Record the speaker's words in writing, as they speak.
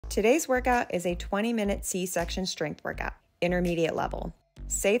Today's workout is a 20-minute C-section strength workout, intermediate level.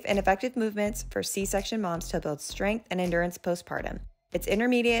 Safe and effective movements for C-section moms to build strength and endurance postpartum. It's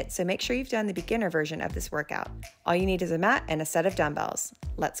intermediate, so make sure you've done the beginner version of this workout. All you need is a mat and a set of dumbbells.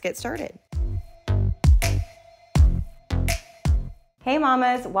 Let's get started. Hey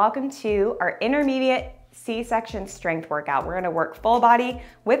mamas, welcome to our intermediate C-section strength workout. We're gonna work full body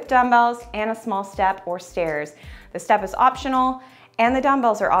with dumbbells and a small step or stairs. The step is optional and the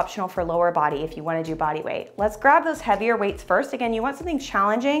dumbbells are optional for lower body if you wanna do body weight. Let's grab those heavier weights first. Again, you want something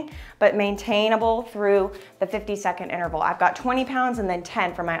challenging but maintainable through the 50-second interval. I've got 20 pounds and then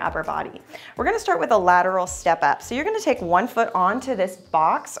 10 for my upper body. We're gonna start with a lateral step up. So you're gonna take one foot onto this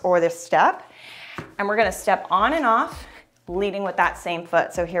box or this step, and we're gonna step on and off, leading with that same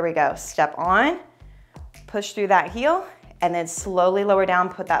foot. So here we go, step on, push through that heel, and then slowly lower down,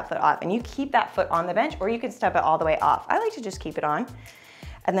 put that foot off. And you keep that foot on the bench, or you can step it all the way off. I like to just keep it on.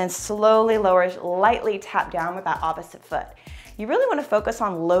 And then slowly lower, lightly tap down with that opposite foot. You really wanna focus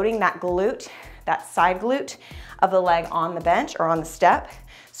on loading that glute, that side glute of the leg on the bench or on the step.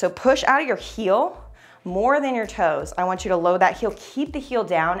 So push out of your heel more than your toes. I want you to load that heel. Keep the heel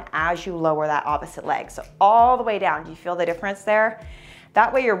down as you lower that opposite leg. So all the way down. Do you feel the difference there?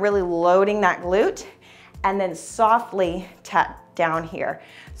 That way you're really loading that glute, and then softly tap down here.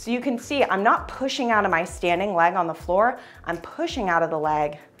 So you can see I'm not pushing out of my standing leg on the floor, I'm pushing out of the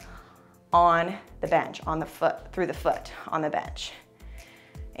leg on the bench, on the foot, through the foot on the bench.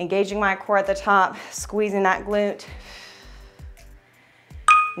 Engaging my core at the top, squeezing that glute.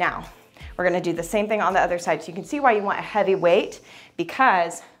 Now, we're gonna do the same thing on the other side. So you can see why you want a heavy weight,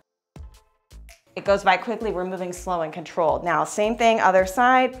 because it goes by quickly, we're moving slow and controlled. Now, same thing, other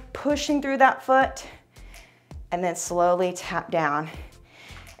side, pushing through that foot, and then slowly tap down.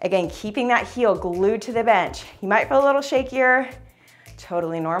 Again, keeping that heel glued to the bench. You might feel a little shakier,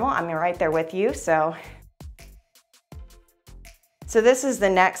 totally normal. I'm right there with you, so this is the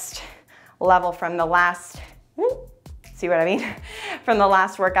next level from the last, see what I mean? From the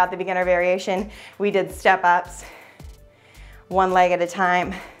last workout, the beginner variation, we did step ups, one leg at a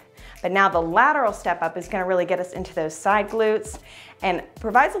time. But now the lateral step up is gonna really get us into those side glutes and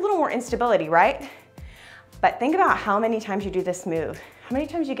provides a little more instability, right? But think about how many times you do this move. How many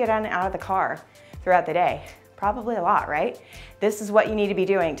times you get in and out of the car throughout the day? Probably a lot, right? This is what you need to be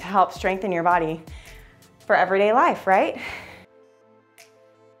doing to help strengthen your body for everyday life, right?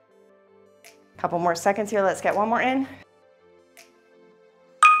 Couple more seconds here, let's get one more in.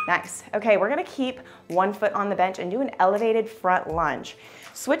 Nice. Okay, we're gonna keep one foot on the bench and do an elevated front lunge.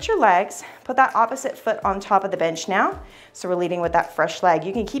 Switch your legs, put that opposite foot on top of the bench now. So we're leading with that fresh leg.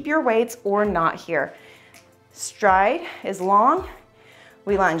 You can keep your weights or not here. Stride is long,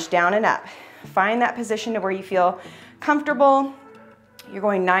 we lunge down and up. Find that position to where you feel comfortable. You're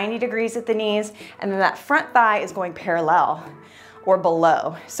going 90 degrees at the knees, and then that front thigh is going parallel or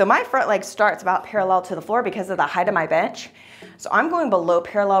below. So my front leg starts about parallel to the floor because of the height of my bench. So I'm going below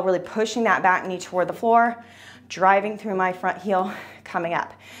parallel, really pushing that back knee toward the floor, driving through my front heel, coming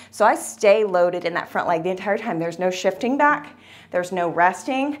up. So I stay loaded in that front leg the entire time. There's no shifting back, there's no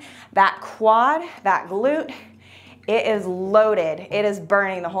resting. That quad, that glute, it is loaded, it is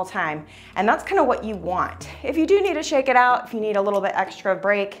burning the whole time. And that's kind of what you want. If you do need to shake it out, if you need a little bit extra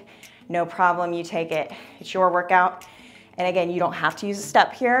break, no problem, you take it. It's your workout. And again, you don't have to use a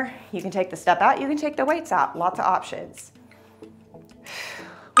step here. You can take the step out, you can take the weights out, lots of options.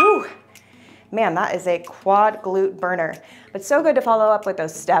 Whew. Man, that is a quad glute burner. But so good to follow up with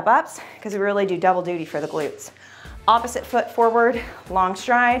those step ups because we really do double duty for the glutes. Opposite foot forward, long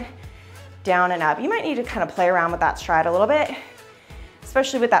stride, down and up. You might need to kind of play around with that stride a little bit,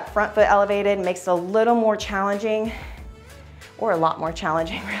 especially with that front foot elevated. Makes it a little more challenging, or a lot more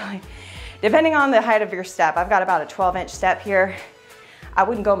challenging really, depending on the height of your step. I've got about a 12-inch step here. I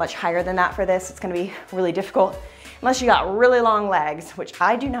wouldn't go much higher than that for this. It's gonna be really difficult unless you got really long legs, which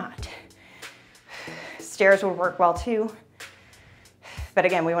I do not. Stairs would work well too. But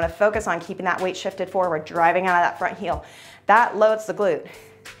again, we wanna focus on keeping that weight shifted forward, driving out of that front heel. That loads the glute.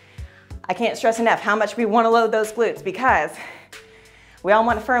 I can't stress enough how much we wanna load those glutes, because we all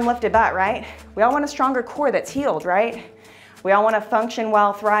want a firm lifted butt, right? We all want a stronger core that's healed, right? We all wanna function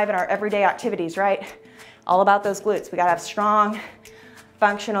well, thrive in our everyday activities, right? All about those glutes. We gotta have strong,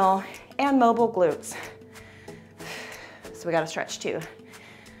 functional, and mobile glutes. So we gotta stretch too.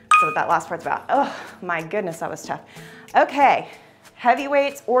 That's what that last part's about. Oh my goodness, that was tough. Okay, heavy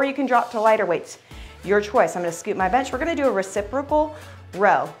weights, or you can drop to lighter weights. Your choice. I'm gonna scoot my bench. We're gonna do a reciprocal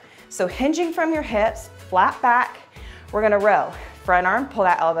row. So hinging from your hips, flat back, we're gonna row. Front arm, pull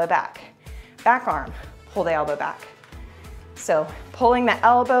that elbow back. Back arm, pull the elbow back. So pulling the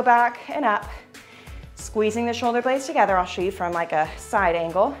elbow back and up, squeezing the shoulder blades together. I'll show you from like a side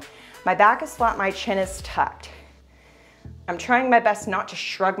angle. My back is flat, my chin is tucked. I'm trying my best not to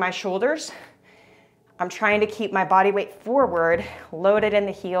shrug my shoulders. I'm trying to keep my body weight forward, loaded in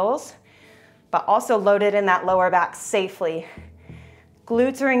the heels, but also loaded in that lower back safely.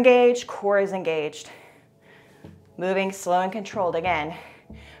 Glutes are engaged, core is engaged. Moving slow and controlled again.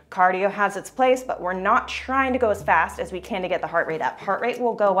 Cardio has its place, but we're not trying to go as fast as we can to get the heart rate up. Heart rate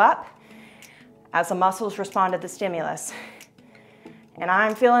will go up as the muscles respond to the stimulus. And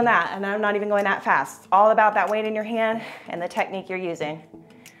I'm feeling that, and I'm not even going that fast. It's all about that weight in your hand and the technique you're using.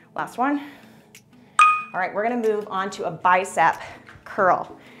 Last one. All right, we're gonna move on to a bicep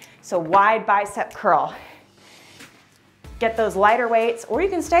curl. So wide bicep curl. Get those lighter weights, or you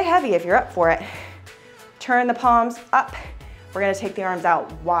can stay heavy if you're up for it. Turn the palms up. We're gonna take the arms out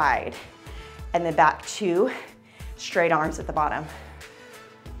wide, and then back to straight arms at the bottom.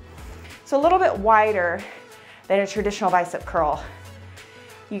 So a little bit wider than a traditional bicep curl.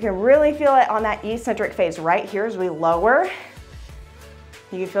 You can really feel it on that eccentric phase right here as we lower.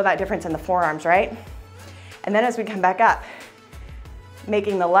 You can feel that difference in the forearms, right? And then as we come back up,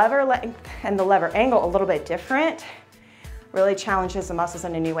 making the lever length and the lever angle a little bit different really challenges the muscles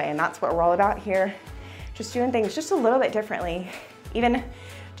in a new way, and that's what we're all about here. Just doing things just a little bit differently. Even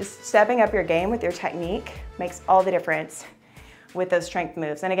just stepping up your game with your technique makes all the difference with those strength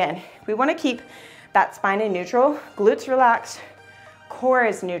moves. And again, we want to keep that spine in neutral, glutes relaxed, core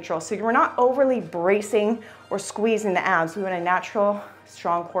is neutral. So we're not overly bracing or squeezing the abs. We want a natural,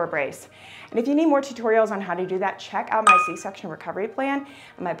 strong core brace. And if you need more tutorials on how to do that, check out my C-section recovery plan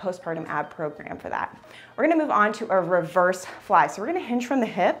and my postpartum ab program for that. We're gonna move on to a reverse fly. So we're gonna hinge from the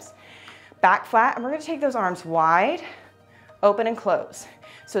hips, back flat, and we're gonna take those arms wide, open and close.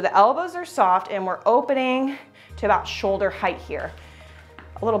 So the elbows are soft and we're opening to about shoulder height here.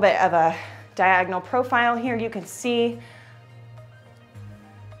 A little bit of a diagonal profile here. You can see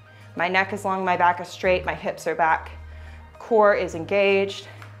my neck is long, my back is straight, my hips are back, core is engaged.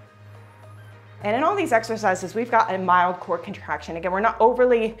 And in all these exercises, we've got a mild core contraction. Again, we're not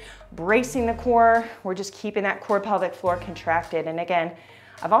overly bracing the core, we're just keeping that core pelvic floor contracted. And again,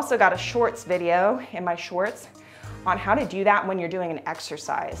 I've also got a shorts video in my shorts on how to do that when you're doing an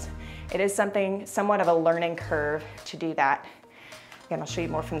exercise. It is somewhat of a learning curve to do that. Again, I'll show you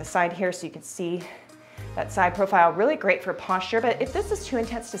more from the side here so you can see that side profile. Really great for posture, but if this is too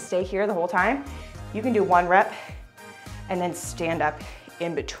intense to stay here the whole time, you can do 1 rep and then stand up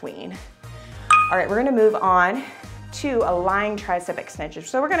in between. All right, we're gonna move on to a lying tricep extension.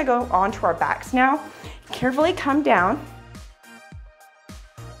 So we're gonna go onto our backs now. Carefully come down.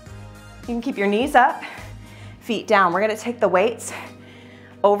 You can keep your knees up, feet down. We're gonna take the weights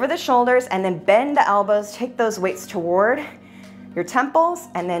over the shoulders and then bend the elbows, take those weights toward your temples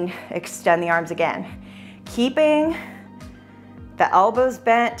and then extend the arms again. Keeping the elbows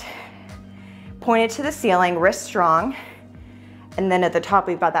bent, pointed to the ceiling, wrists strong, and then at the top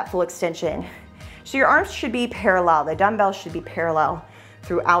we've got that full extension. So your arms should be parallel, the dumbbells should be parallel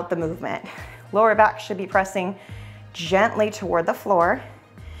throughout the movement. Lower back should be pressing gently toward the floor.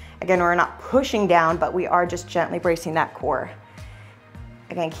 Again, we're not pushing down, but we are just gently bracing that core.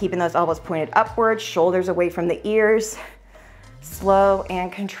 Again, keeping those elbows pointed upward, shoulders away from the ears, slow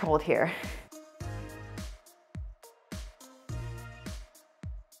and controlled here.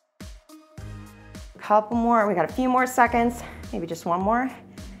 Couple more, we got a few more seconds, maybe just one more.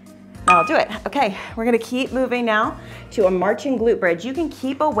 That'll do it. Okay, we're gonna keep moving now to a marching glute bridge. You can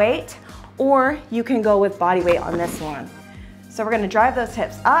keep a weight or you can go with body weight on this one. So we're gonna drive those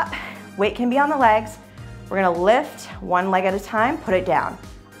hips up, weight can be on the legs. We're gonna lift one leg at a time, put it down.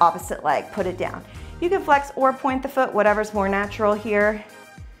 Opposite leg, put it down. You can flex or point the foot, whatever's more natural here.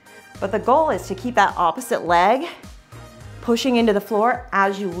 But the goal is to keep that opposite leg pushing into the floor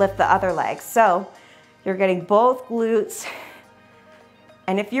as you lift the other leg. So you're getting both glutes.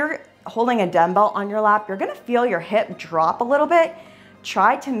 And if you're holding a dumbbell on your lap, you're gonna feel your hip drop a little bit.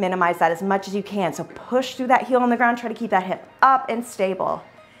 Try to minimize that as much as you can. So push through that heel on the ground, try to keep that hip up and stable.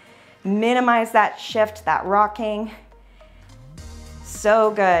 Minimize that shift, that rocking.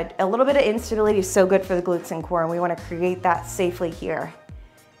 So good. A little bit of instability is so good for the glutes and core, and we wanna create that safely here.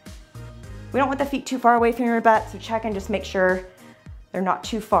 We don't want the feet too far away from your butt, so check and just make sure they're not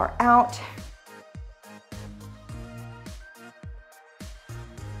too far out.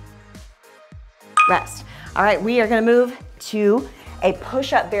 Rest. All right, we are gonna move to a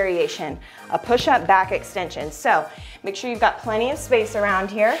push-up variation, a push-up back extension. So make sure you've got plenty of space around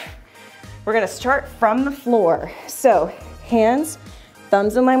here. We're gonna start from the floor. So hands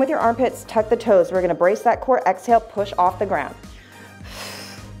Thumbs in line with your armpits, tuck the toes. We're gonna brace that core, exhale, push off the ground.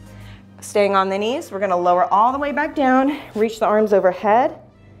 Staying on the knees, we're gonna lower all the way back down, reach the arms overhead,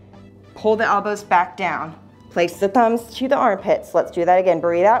 pull the elbows back down. Place the thumbs to the armpits. Let's do that again.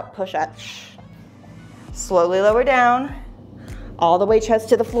 Breathe out, push up. Slowly lower down, all the way chest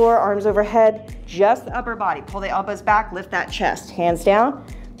to the floor, arms overhead, just the upper body. Pull the elbows back, lift that chest. Hands down,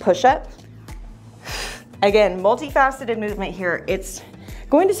 push up. Again, multifaceted movement here. It's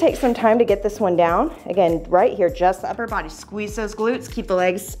going to take some time to get this one down. Again, right here, just the upper body. Squeeze those glutes, keep the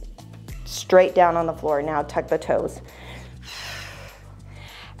legs straight down on the floor. Now tuck the toes.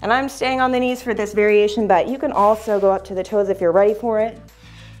 And I'm staying on the knees for this variation, but you can also go up to the toes if you're ready for it.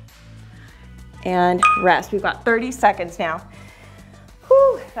 And rest. We've got 30 seconds now.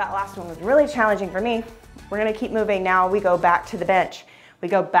 Whew, that last one was really challenging for me. We're gonna keep moving now. We go back to the bench. We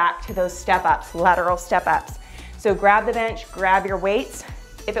go back to those step ups, lateral step ups. So grab the bench, grab your weights.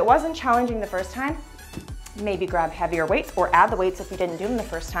 If it wasn't challenging the first time, maybe grab heavier weights or add the weights if you didn't do them the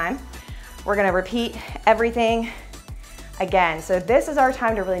first time. We're gonna repeat everything again. So this is our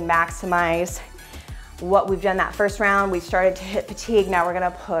time to really maximize what we've done that first round. We've started to hit fatigue. Now we're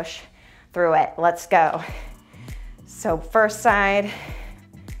gonna push through it. Let's go. So first side,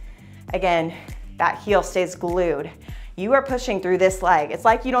 again, that heel stays glued. You are pushing through this leg. It's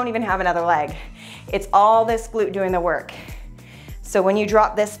like you don't even have another leg. It's all this glute doing the work. So when you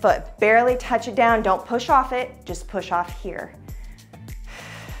drop this foot, barely touch it down. Don't push off it, just push off here.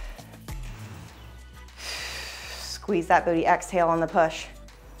 Squeeze that booty, exhale on the push.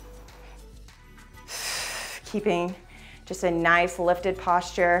 Keeping just a nice lifted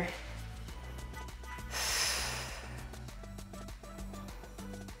posture.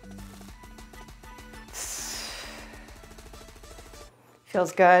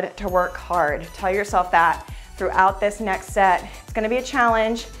 Feels good to work hard. Tell yourself that throughout this next set. It's gonna be a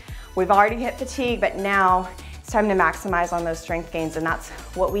challenge. We've already hit fatigue, but now it's time to maximize on those strength gains, and that's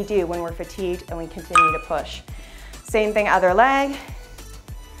what we do when we're fatigued and we continue to push. Same thing, other leg.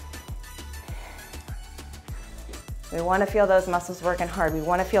 We wanna feel those muscles working hard. We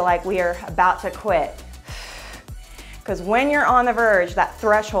wanna feel like we are about to quit. Because when you're on the verge, that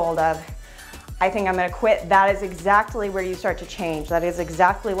threshold of, I think I'm gonna quit, that is exactly where you start to change. That is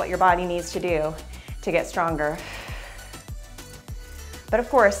exactly what your body needs to do to get stronger. But of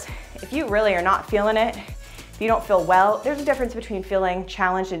course, if you really are not feeling it, if you don't feel well, there's a difference between feeling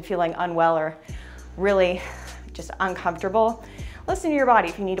challenged and feeling unwell or really just uncomfortable. Listen to your body.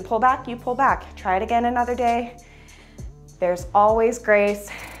 If you need to pull back, you pull back. Try it again another day. There's always grace.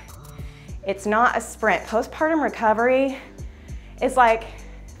 It's not a sprint. Postpartum recovery is like,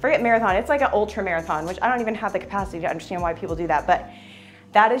 forget marathon, it's like an ultra marathon, which I don't even have the capacity to understand why people do that, but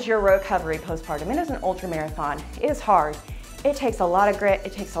that is your recovery postpartum. It is an ultra marathon. It is hard. It takes a lot of grit,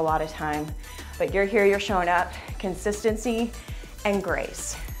 it takes a lot of time, but you're here, you're showing up. Consistency and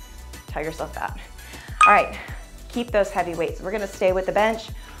grace. Tell yourself that. All right, keep those heavy weights. We're gonna stay with the bench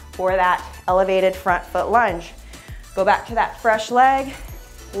for that elevated front foot lunge. Go back to that fresh leg,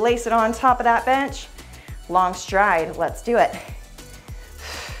 lace it on top of that bench, long stride, let's do it.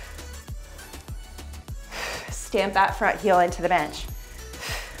 Stamp that front heel into the bench.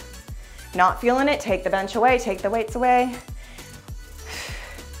 Not feeling it, take the bench away, take the weights away.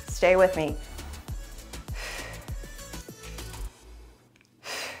 Stay with me.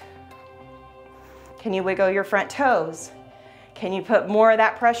 Can you wiggle your front toes? Can you put more of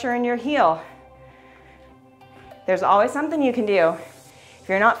that pressure in your heel? There's always something you can do. If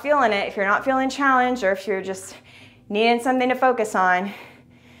you're not feeling it, if you're not feeling challenged, or if you're just needing something to focus on,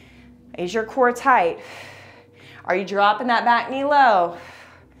 is your core tight? Are you dropping that back knee low?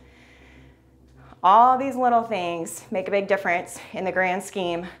 All these little things make a big difference in the grand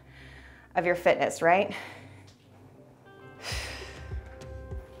scheme of your fitness, right?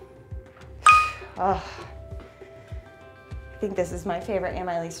 Oh, I think this is my favorite and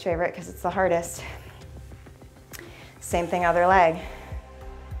my least favorite because it's the hardest. Same thing, other leg.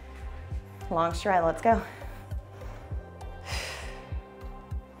 Long stride, let's go.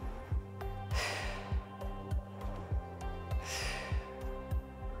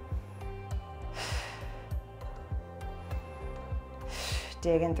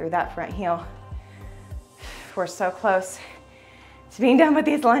 Digging through that front heel. We're so close to being done with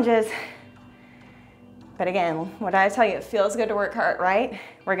these lunges. But again, what I tell you, it feels good to work hard, right?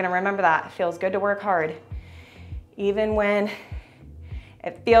 We're gonna remember that. It feels good to work hard. Even when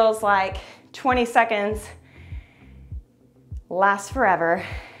it feels like 20 seconds lasts forever,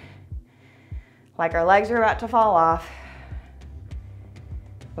 like our legs are about to fall off.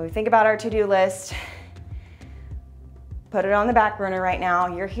 When we think about our to-do list, Put it on the back burner right now.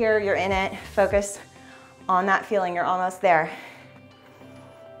 You're here, you're in it. Focus on that feeling, you're almost there.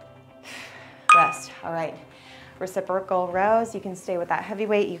 Rest, all right. Reciprocal rows, you can stay with that heavy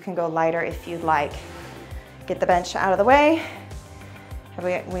weight. You can go lighter if you'd like. Get the bench out of the way.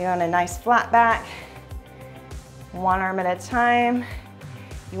 We want a nice flat back. One arm at a time.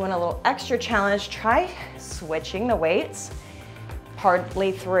 You want a little extra challenge, try switching the weights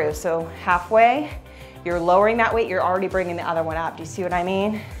partly through. So halfway, you're lowering that weight, you're already bringing the other one up. Do you see what I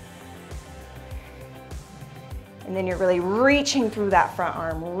mean? And then you're really reaching through that front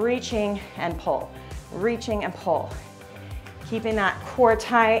arm, reaching and pull, reaching and pull. Keeping that core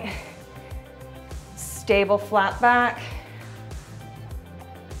tight, stable flat back.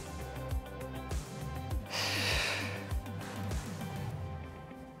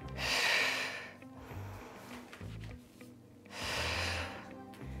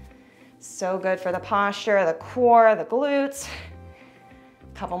 So good for the posture, the core, the glutes.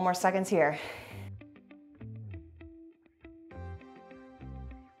 A couple more seconds here.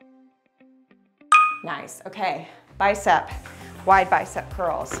 Nice, okay. Bicep, wide bicep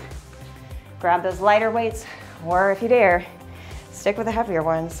curls. Grab those lighter weights, or if you dare, stick with the heavier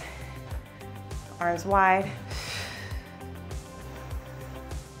ones. Arms wide.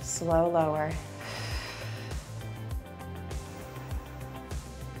 Slow lower.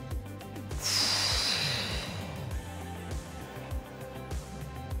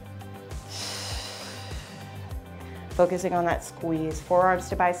 Focusing on that squeeze. Forearms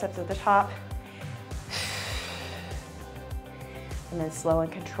to biceps at the top. And then slow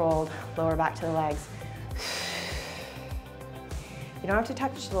and controlled, lower back to the legs. You don't have to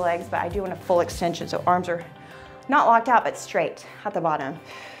touch the legs, but I do want a full extension, so arms are not locked out, but straight at the bottom.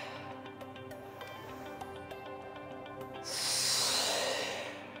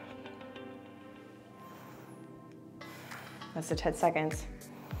 That's the 10 seconds.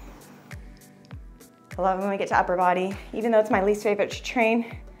 I love when we get to upper body. Even though it's my least favorite to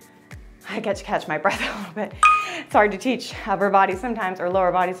train, I get to catch my breath a little bit. It's hard to teach upper body sometimes or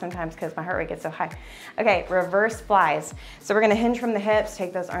lower body sometimes because my heart rate gets so high. Okay, reverse flies. So we're gonna hinge from the hips,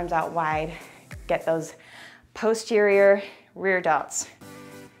 take those arms out wide, get those posterior rear delts.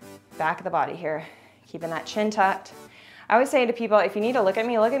 Back of the body here, keeping that chin tucked. I always say to people, if you need to look at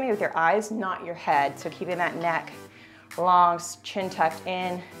me with your eyes, not your head. So keeping that neck long, chin tucked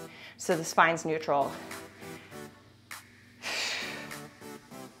in, so the spine's neutral.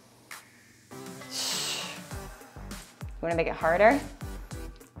 You wanna make it harder?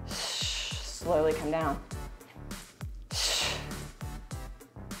 Slowly come down.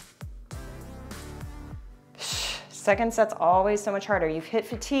 Second set's always so much harder. You've hit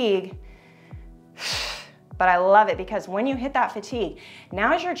fatigue, but I love it because when you hit that fatigue,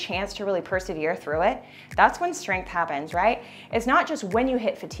 now is your chance to really persevere through it. That's when strength happens, right? It's not just when you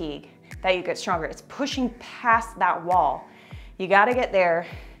hit fatigue that you get stronger. It's pushing past that wall. You gotta get there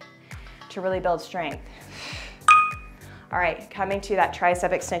to really build strength. All right, coming to that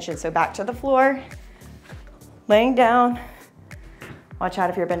tricep extension. So back to the floor, laying down. Watch out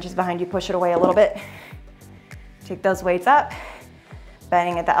if your bench is behind you, push it away a little bit. Take those weights up,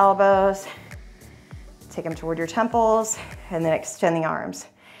 bending at the elbows. Take them toward your temples and then extend the arms.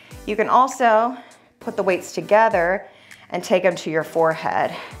 You can also put the weights together and take them to your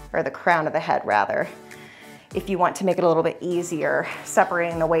forehead, or the crown of the head rather. If you want to make it a little bit easier,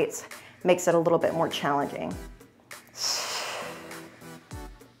 separating the weights makes it a little bit more challenging.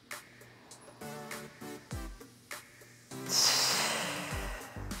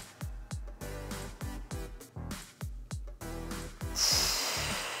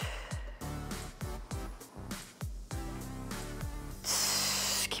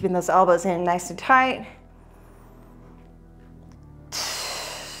 Keeping those elbows in nice and tight.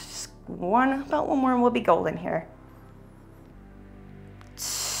 Just about one more and we'll be golden here.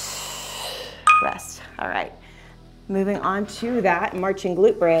 Rest, all right. Moving on to that marching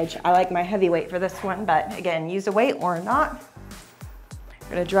glute bridge. I like my heavy weight for this one, but again, use a weight or not.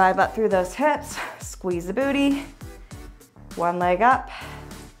 We're gonna drive up through those hips, squeeze the booty, one leg up.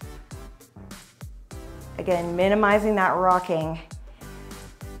 Again, minimizing that rocking.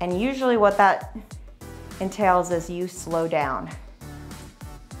 And usually what that entails is you slow down.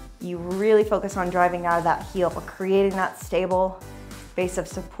 You really focus on driving out of that heel, but creating that stable base of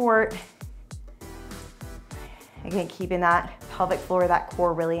support. Again, keeping that pelvic floor, that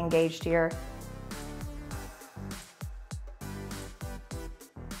core really engaged here.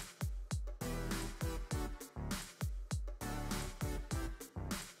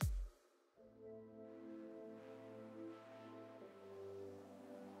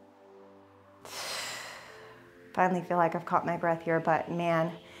 Finally feel like I've caught my breath here, but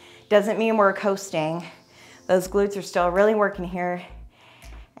man, doesn't mean we're coasting. Those glutes are still really working here.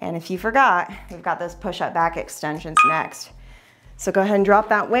 And if you forgot, we've got those push-up back extensions next. So go ahead and drop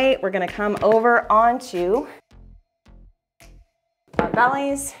that weight. We're gonna come over onto our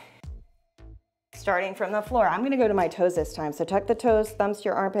bellies, starting from the floor. I'm gonna go to my toes this time. So tuck the toes, thumbs to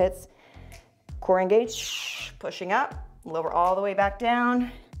your armpits, core engaged, pushing up, lower all the way back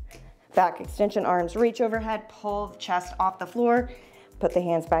down. Back extension, arms reach overhead, pull the chest off the floor, put the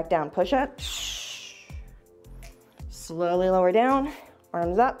hands back down, push up. Slowly lower down,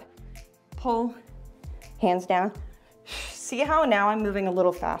 arms up, pull, hands down. See how now I'm moving a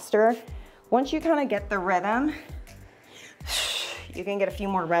little faster? Once you kind of get the rhythm, you can get a few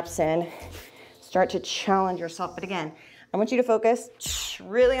more reps in, start to challenge yourself. But again, I want you to focus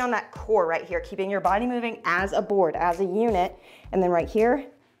really on that core right here, keeping your body moving as a board, as a unit. And then right here,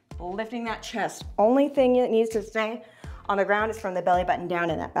 lifting that chest. Only thing that needs to stay on the ground is from the belly button down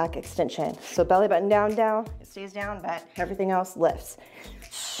in that back extension. So belly button down, down, it stays down, but everything else lifts.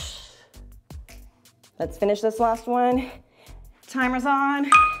 Let's finish this last one. Timer's on,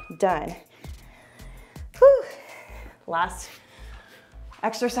 done. Whew. Last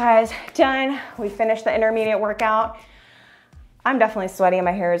exercise done. We finished the intermediate workout. I'm definitely sweaty and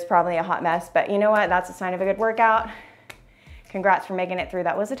my hair is probably a hot mess, but you know what? That's a sign of a good workout. Congrats for making it through.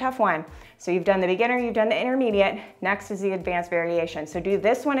 That was a tough one. So you've done the beginner, you've done the intermediate. Next is the advanced variation. So do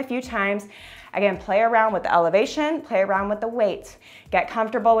this one a few times. Again, play around with the elevation, play around with the weights. Get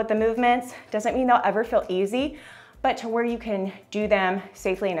comfortable with the movements. Doesn't mean they'll ever feel easy, but to where you can do them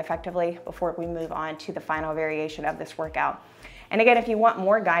safely and effectively before we move on to the final variation of this workout. And again, if you want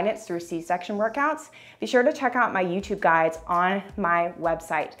more guidance through C-section workouts, be sure to check out my YouTube guides on my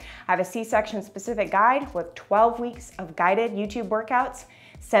website. I have a C-section specific guide with 12 weeks of guided YouTube workouts,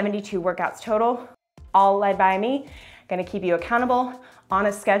 72 workouts total, all led by me. Gonna keep you accountable on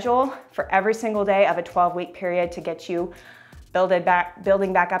a schedule for every single day of a 12-week period to get you building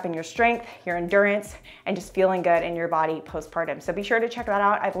back up in your strength, your endurance, and just feeling good in your body postpartum. So be sure to check that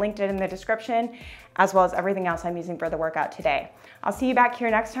out. I've linked it in the description, as well as everything else I'm using for the workout today. I'll see you back here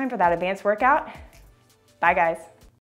next time for that advanced workout. Bye guys.